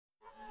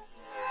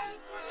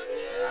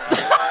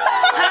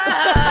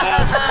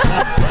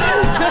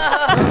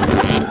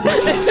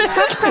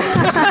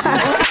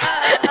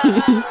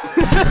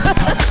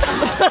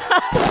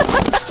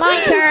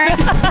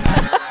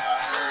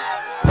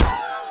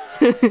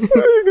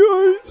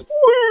guys,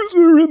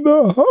 Loser in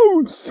the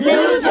house.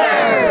 Loser!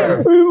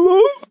 I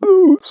love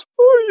those.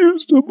 I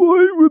used to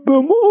play with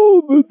them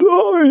all the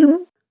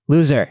time.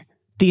 Loser,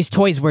 these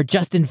toys were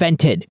just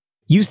invented.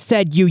 You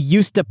said you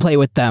used to play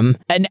with them.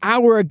 An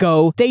hour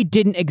ago, they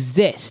didn't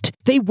exist.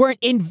 They weren't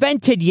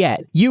invented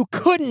yet. You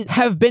couldn't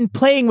have been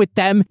playing with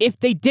them if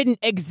they didn't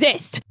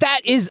exist.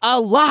 That is a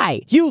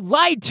lie. You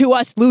lied to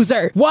us,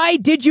 Loser. Why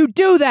did you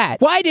do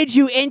that? Why did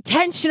you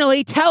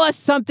intentionally tell us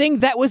something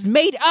that was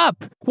made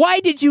up?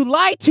 Why did you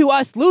lie to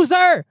us,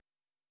 Loser?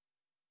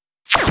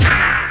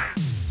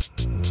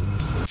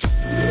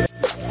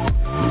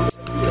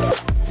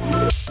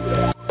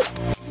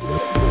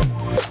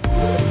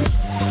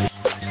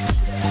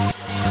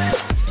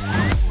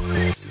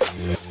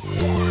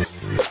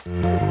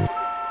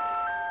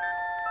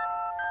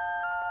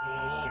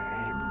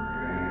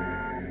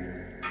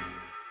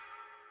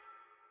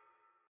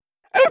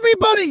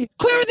 Everybody,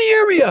 clear the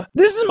area!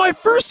 This is my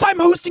first time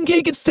hosting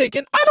Cake and Steak,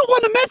 and I don't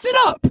want to mess it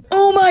up!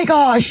 Oh my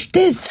gosh,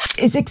 this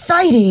is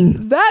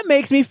exciting. That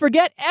makes me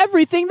forget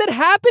everything that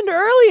happened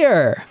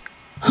earlier.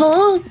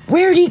 Huh?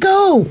 Where'd he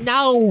go?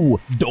 No!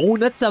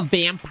 Donut's a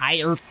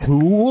vampire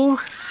too?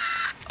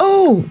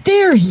 Oh,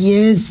 there he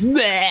is.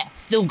 Bleh,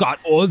 still got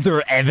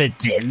other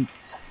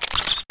evidence.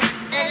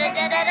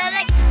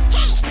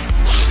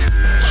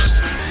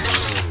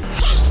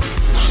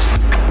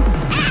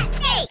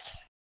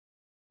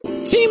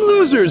 Team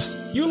Losers,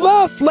 you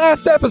lost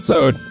last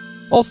episode.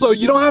 Also,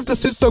 you don't have to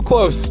sit so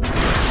close.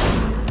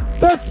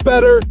 That's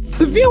better.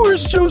 The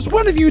viewers chose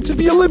one of you to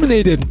be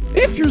eliminated.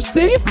 If you're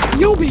safe,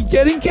 you'll be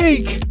getting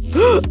cake.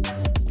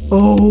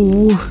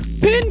 Oh.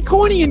 Pin,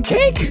 Corny, and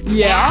Cake?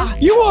 Yeah?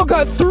 You all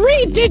got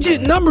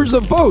 3-digit numbers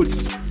of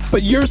votes,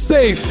 but you're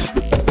safe.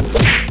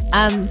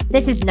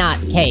 This is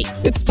not cake.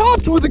 It's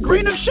topped with a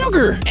grain of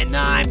sugar. And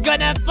I'm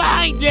gonna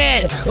find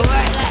it!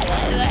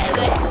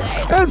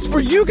 As for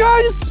you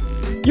guys,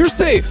 you're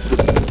safe,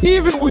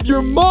 even with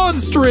your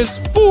monstrous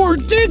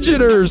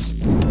 4-digiters.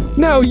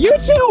 Now you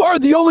two are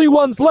the only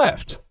ones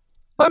left.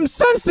 I'm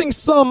sensing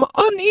some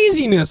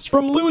uneasiness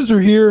from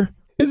Loser here.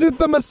 Is it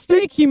the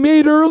mistake he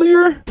made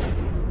earlier?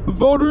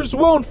 Voters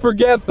won't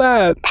forget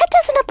that. That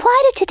doesn't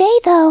apply to today,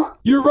 though.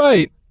 You're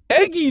right.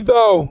 Eggy,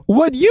 though,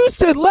 what you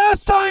said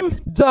last time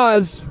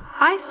does.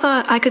 I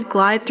thought I could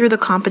glide through the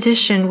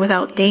competition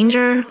without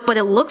danger, but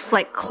it looks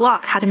like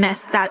Clock had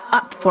messed that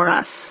up for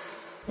us.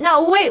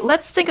 No, wait,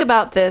 let's think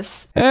about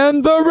this.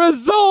 And the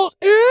result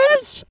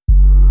is...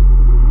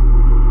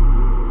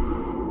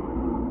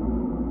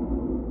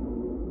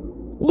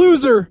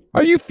 Loser,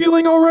 are you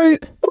feeling all right?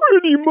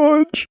 Pretty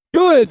much.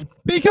 Good,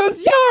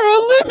 because you're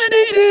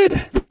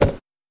eliminated!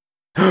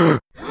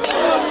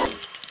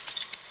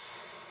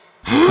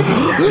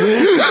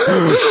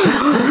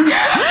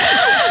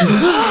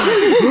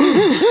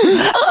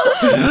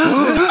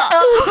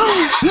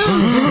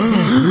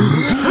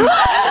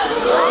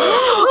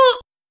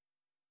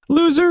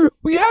 Loser,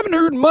 we haven't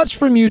heard much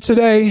from you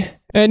today.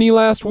 Any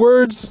last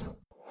words?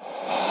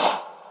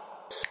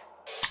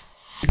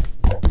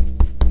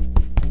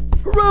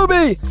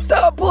 Ruby,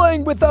 stop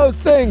playing with those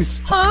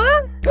things!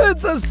 Huh?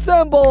 It's a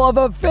symbol of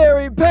a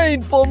very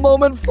painful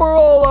moment for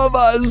all of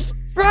us!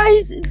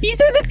 Fries,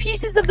 these are the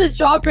pieces of the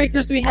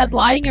Jawbreakers we had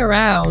lying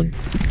around.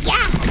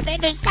 Yeah,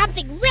 there's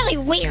something really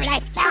weird I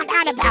found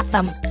out about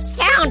them.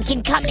 Sound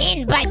can come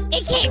in, but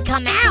it can't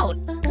come out.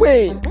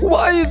 Wait,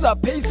 why is a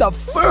piece of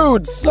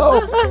food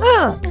so...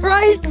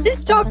 Fries,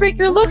 this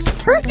Jawbreaker looks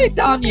perfect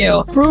on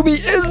you. Ruby,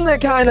 isn't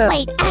it kinda...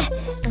 Wait,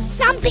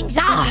 something's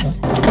off.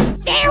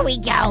 There we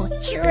go.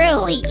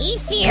 Truly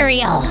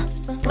ethereal.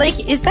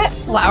 Like, is that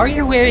flower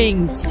you're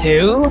wearing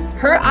too?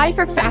 Her eye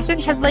for fashion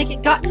has,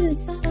 gotten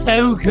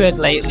so good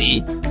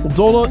lately.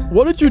 Donut,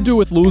 what did you do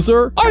with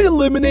Loser? I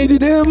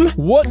eliminated him.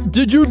 What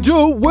did you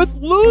do with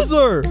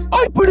Loser?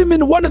 I put him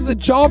in one of the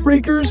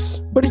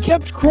Jawbreakers, but he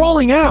kept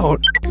crawling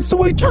out.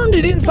 So I turned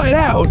it inside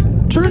out.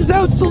 Turns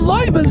out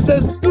saliva's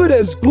as good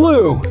as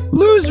glue.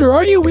 Loser,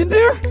 are you in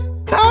there?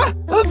 Ha!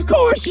 Of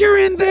course you're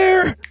in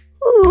there!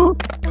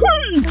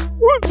 Hey,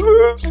 what's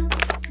this?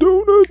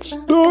 Donut's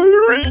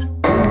diary?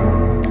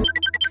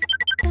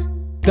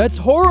 That's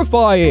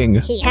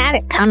horrifying. He had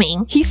it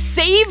coming. He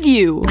saved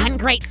you.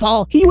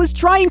 Ungrateful. He was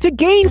trying to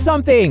gain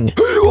something.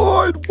 He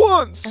lied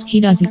once. He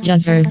doesn't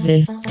deserve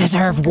this.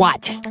 Deserve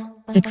what?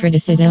 The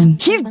criticism.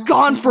 He's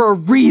gone for a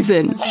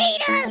reason.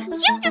 Hater!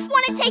 You just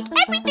want to take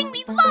everything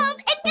we love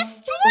and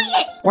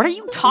destroy it! What are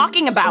you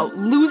talking about?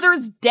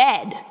 Loser's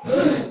dead.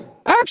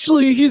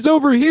 Actually, he's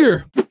over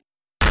here.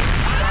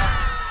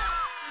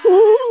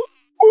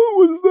 What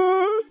was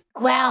that?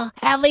 Well,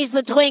 at least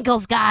the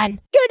twinkle's gone.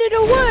 Get it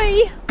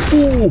away!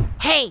 Ooh.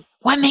 Hey,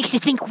 what makes you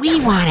think we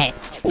want it?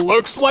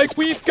 Looks like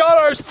we've got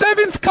our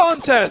 7th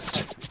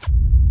contest.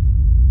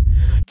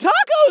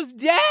 Taco's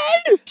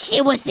dead?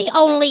 She was the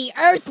only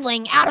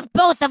Earthling out of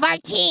both of our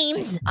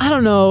teams. I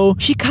don't know.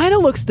 She kind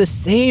of looks the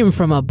same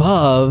from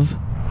above.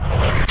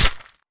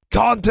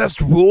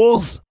 Contest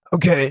rules?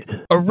 Okay,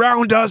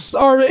 around us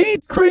are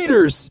 8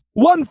 craters,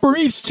 1 for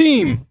each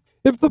team.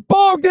 If the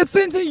ball gets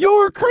into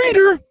your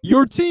crater,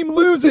 your team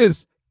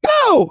loses.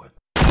 Go!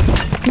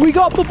 We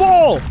got the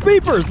ball!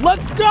 Beepers,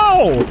 let's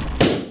go!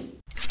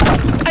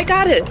 I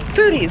got it.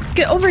 Foodies,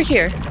 get over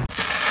here.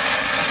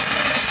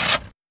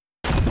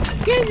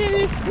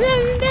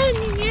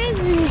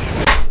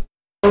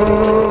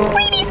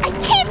 Wheaties, I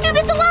can't do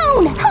this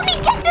alone! Help me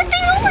get this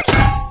thing over!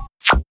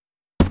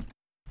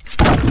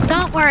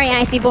 Don't worry,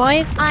 Icy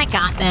Boys. I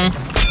got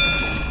this.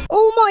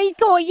 Oh my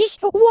gosh,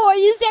 why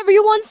is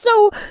everyone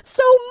so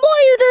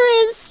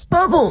murderous?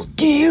 Bubble,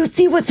 do you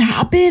see what's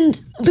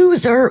happened?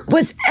 Loser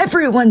was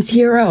everyone's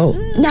hero.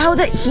 Now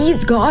that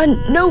he's gone,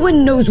 no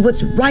one knows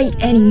what's right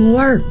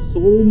anymore.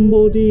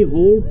 Somebody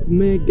help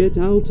me get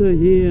out of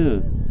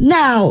here.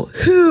 Now,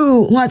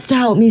 who wants to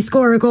help me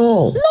score a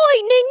goal?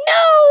 Lightning,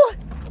 no!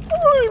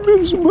 I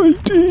miss my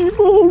team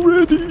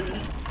already.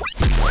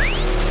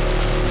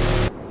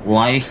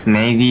 Life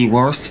may be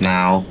worse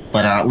now,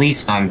 but at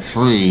least I'm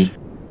free.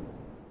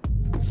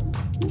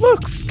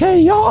 Looks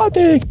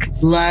chaotic.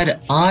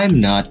 Glad I'm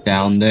not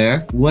down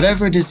there.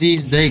 Whatever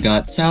disease they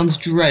got sounds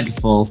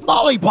dreadful.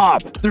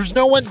 Lollipop! There's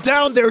no one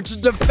down there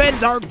to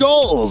defend our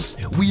goals!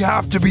 We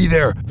have to be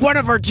there. One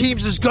of our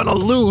teams is gonna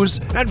lose,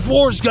 and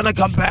 4's gonna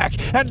come back.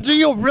 And do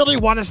you really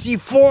want to see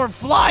 4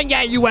 flying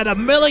at you at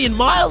 1,000,000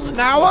 miles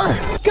an hour?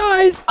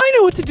 Guys, I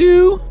know what to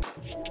do.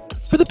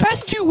 For the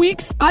past 2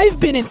 weeks, I've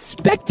been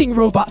inspecting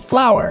Robot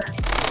Flower.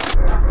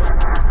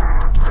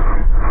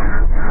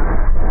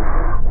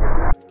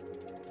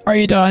 Are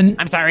you done?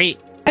 I'm sorry.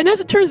 And as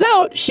it turns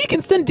out, she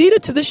can send data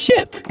to the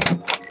ship.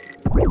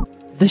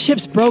 The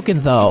ship's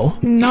broken, though.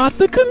 Not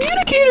the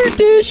communicator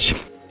dish.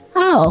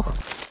 Oh.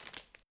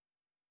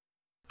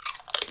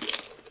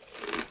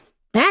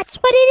 That's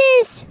what it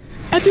is.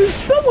 And there's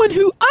someone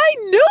who I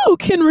know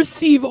can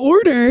receive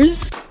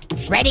orders.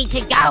 Ready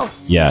to go?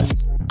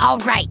 Yes. All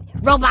right,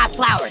 Robot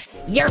Flower,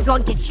 you're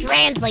going to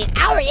translate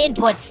our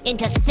inputs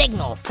into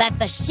signals that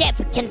the ship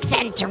can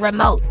send to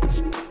remote.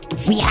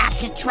 We have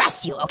to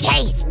trust you,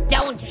 okay?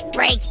 Don't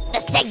break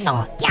the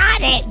signal.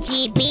 Got it,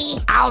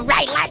 GB. All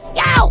right, let's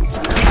go.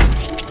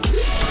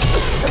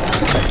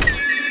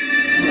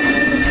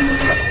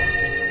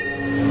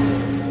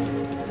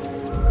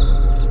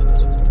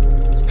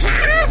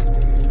 Huh?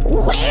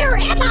 Where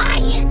am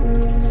I?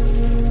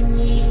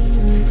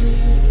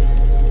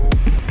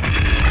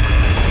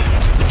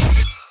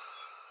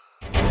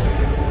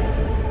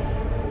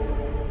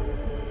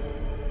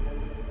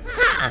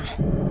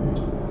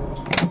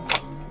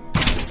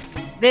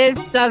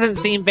 This doesn't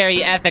seem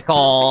very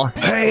ethical.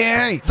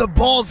 Hey, the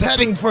ball's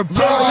heading for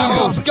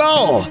Let's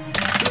go!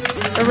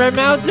 A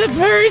remote's a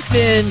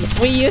person.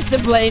 We used to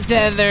play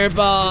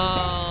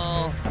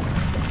tetherball.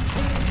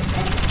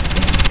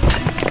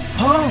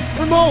 Huh?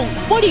 Remote,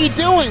 what are you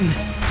doing?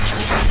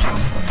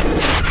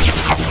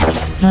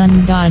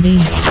 Somebody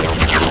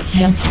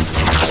help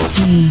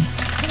me.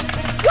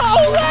 Go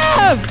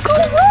left! Go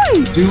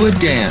right! Do a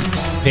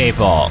dance.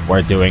 People,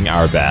 we're doing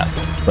our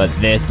best, but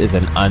this is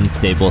an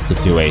unstable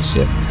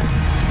situation.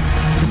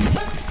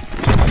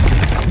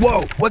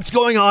 Whoa, what's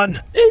going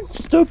on?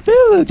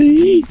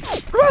 Instability.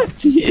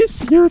 Rusty is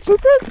here to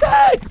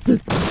protect.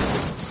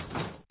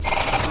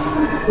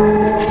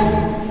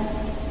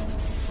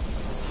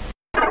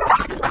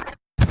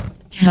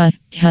 Cut.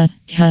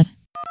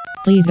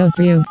 Please go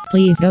through.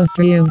 Please go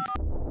through.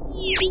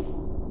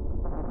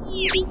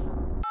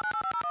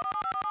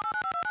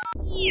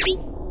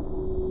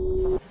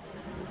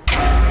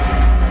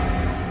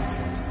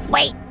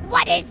 Wait,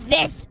 what is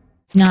this?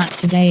 Not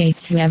today,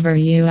 whoever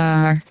you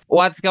are.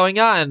 What's going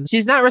on?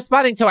 She's not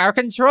responding to our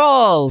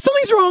controls.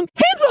 Something's wrong.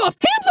 Hands off!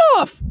 Hands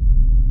off!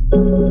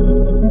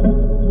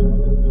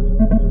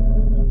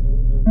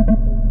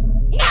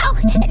 No,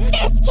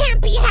 this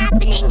can't be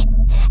happening.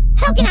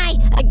 How can I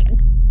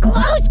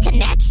close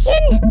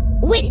connection?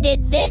 When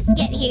did this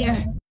get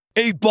here?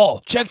 8-Ball,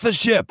 check the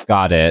ship.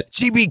 Got it.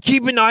 GB,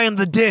 keep an eye on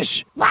the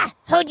dish. What?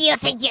 Who do you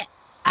think you...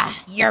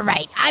 you're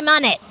right. I'm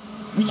on it.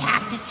 We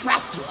have to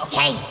trust you,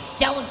 okay?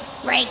 Don't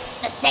break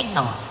the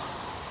signal.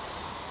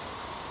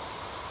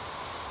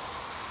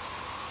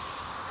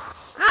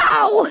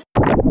 Ow!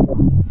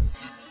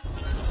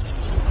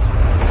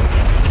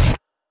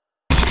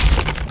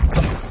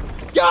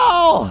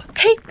 Goal!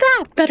 Take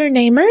that, better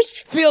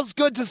namers. Feels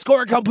good to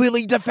score a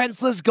completely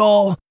defenseless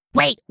goal.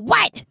 Wait,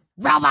 what?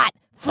 Robot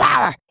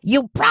Flower,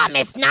 you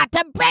promised not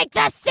to break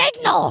the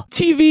signal!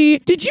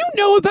 TV, did you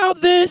know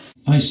about this?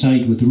 I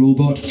side with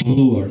Robot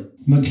Flower.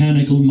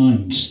 Mechanical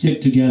minds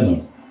stick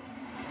together.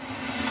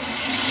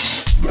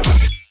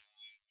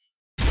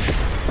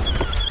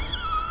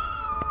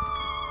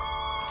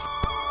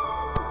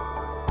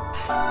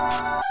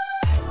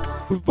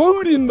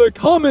 Vote in the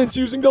comments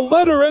using the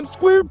letter and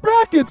square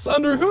brackets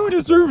under who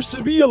deserves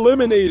to be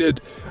eliminated.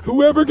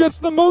 Whoever gets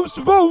the most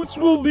votes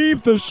will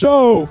leave the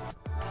show.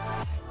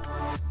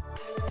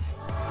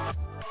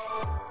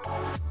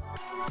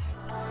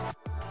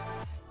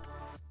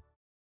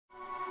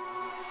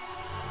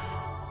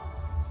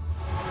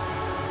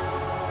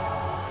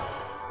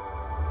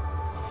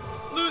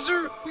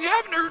 Loser, we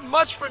haven't heard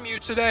much from you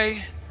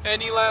today.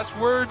 Any last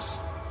words?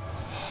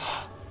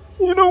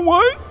 You know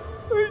what?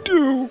 I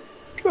do.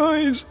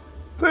 Guys,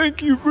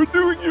 thank you for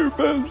doing your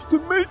best to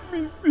make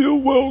me feel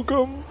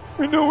welcome.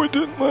 I know it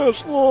didn't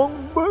last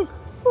long, but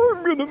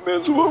I'm gonna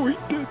miss what we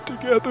did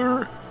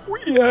together.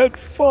 We had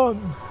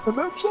fun, and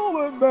that's all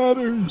that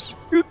matters.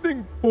 Good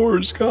thing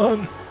 4's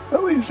gone.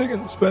 At least I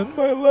can spend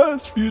my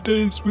last few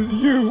days with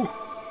you.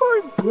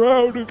 I'm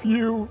proud of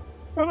you,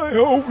 and I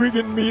hope we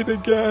can meet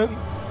again.